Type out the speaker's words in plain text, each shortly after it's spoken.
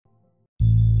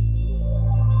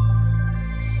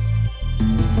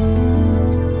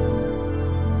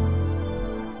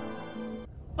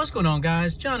What's going on,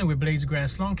 guys? Johnny with Blades of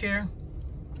Grass Lawn Care,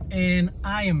 and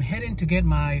I am heading to get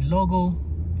my logo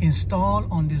installed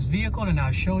on this vehicle, and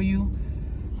I'll show you.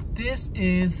 This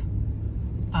is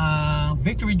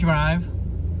Victory Drive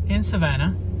in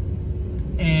Savannah,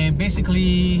 and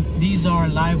basically these are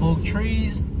live oak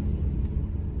trees,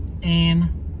 and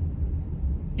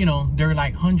you know, they're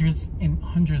like hundreds and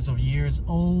hundreds of years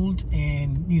old,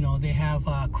 and you know, they have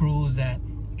crews that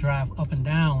drive up and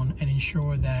down and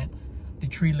ensure that the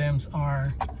tree limbs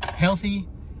are healthy.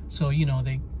 So you know,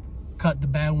 they cut the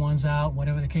bad ones out,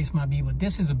 whatever the case might be. But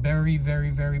this is a very,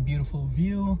 very, very beautiful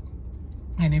view.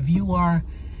 And if you are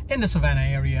in the Savannah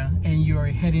area and you're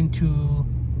heading to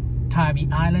Tybee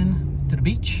Island, to the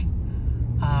beach,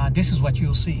 this is what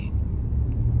you'll see.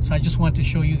 So I just want to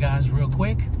show you guys real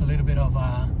quick a little bit of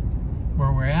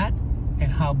where we're at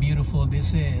and how beautiful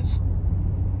this is.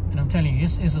 And I'm telling you,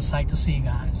 this is a sight to see,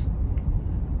 guys.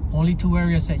 Only two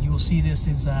areas that you will see this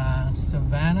is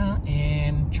Savannah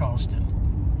and Charleston.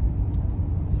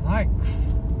 All right,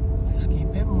 let's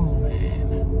keep it moving.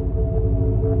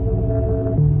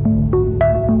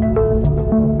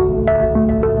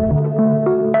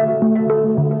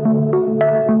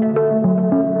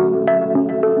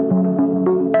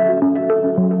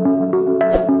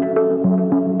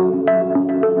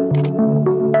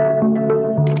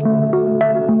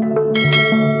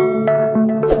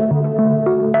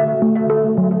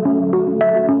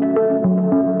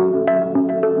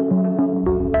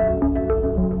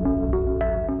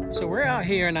 So we're out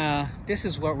here, and this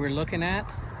is what we're looking at.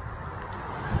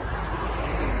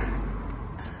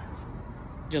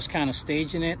 Just kind of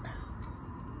staging it,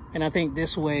 and I think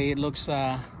this way it looks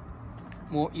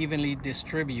more evenly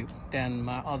distributed than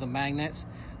my other magnets.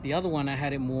 The other one, I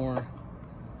had it more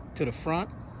to the front.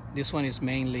 This one is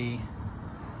mainly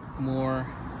more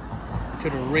to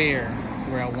the rear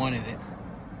where I wanted it.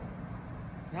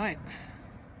 All right.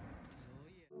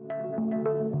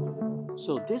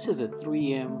 So this is a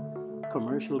 3M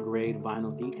commercial grade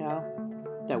vinyl decal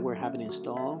that we're having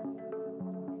installed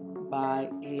by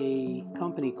a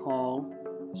company called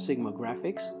Sigma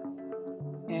Graphics.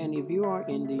 And if you are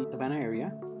in the Savannah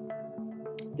area,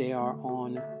 they are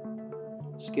on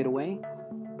Skidaway.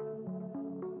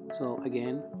 So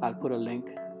again, I'll put a link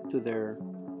to their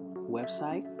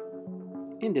website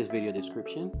in this video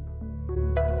description.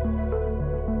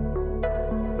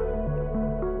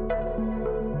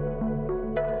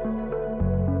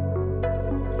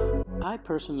 I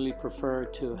personally prefer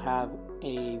to have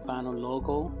a vinyl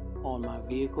logo on my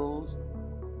vehicles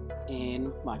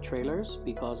and my trailers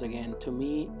because, again, to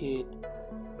me it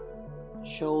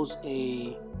shows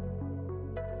a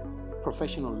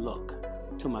professional look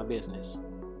to my business.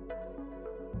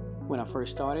 When I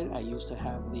first started, I used to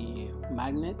have the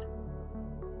magnet,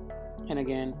 and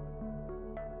again,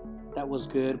 that was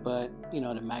good, but you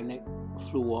know, the magnet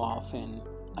flew off, and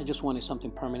I just wanted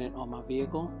something permanent on my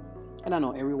vehicle. And I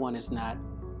know everyone is not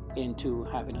into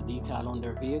having a decal on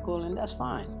their vehicle, and that's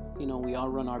fine. You know, we all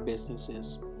run our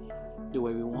businesses the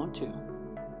way we want to.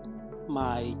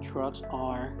 My trucks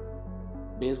are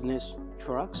business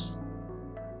trucks,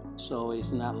 so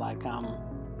it's not like I'm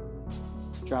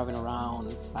driving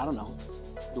around, I don't know,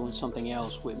 doing something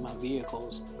else with my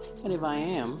vehicles. And if I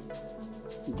am,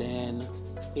 then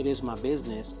it is my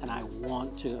business, and I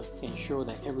want to ensure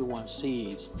that everyone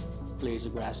sees Blades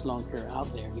of Grass Lawn Care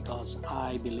out there because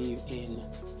I believe in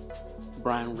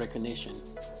brand recognition.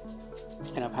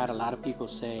 And I've had a lot of people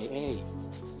say, hey,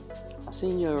 I've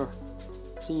seen your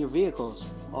vehicles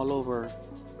all over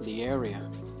the area,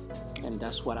 and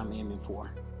that's what I'm aiming for.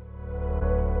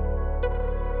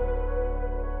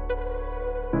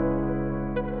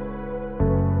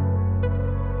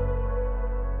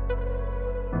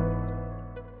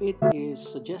 It is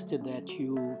suggested that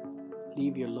you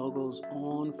leave your logos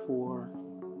on for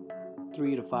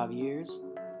 3 to 5 years.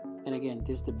 And again,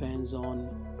 this depends on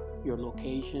your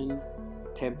location,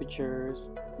 temperatures,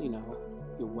 you know,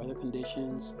 your weather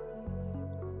conditions,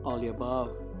 all the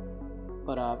above.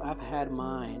 But I've had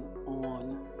mine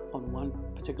on one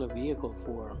particular vehicle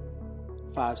for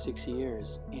 5-6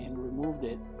 years and removed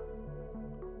it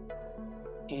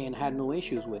and had no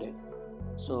issues with it.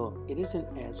 So it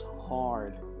isn't as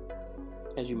hard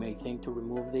as you may think to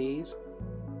remove these.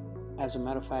 As a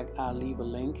matter of fact, I'll leave a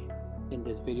link in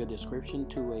this video description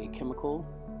to a chemical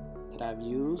that I've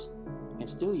used and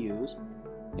still use,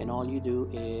 and all you do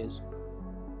is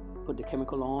put the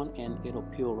chemical on and it'll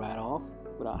peel right off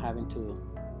without having to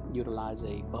utilize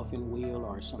a buffing wheel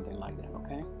or something like that.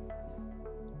 Okay,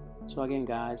 so again,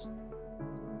 guys,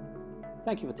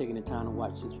 thank you for taking the time to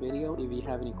watch this video. If you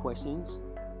have any questions,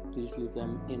 please leave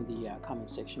them in the comment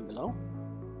section below.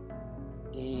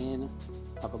 and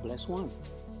have a blessed one.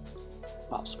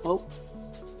 Pop Smoke.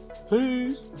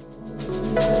 Peace.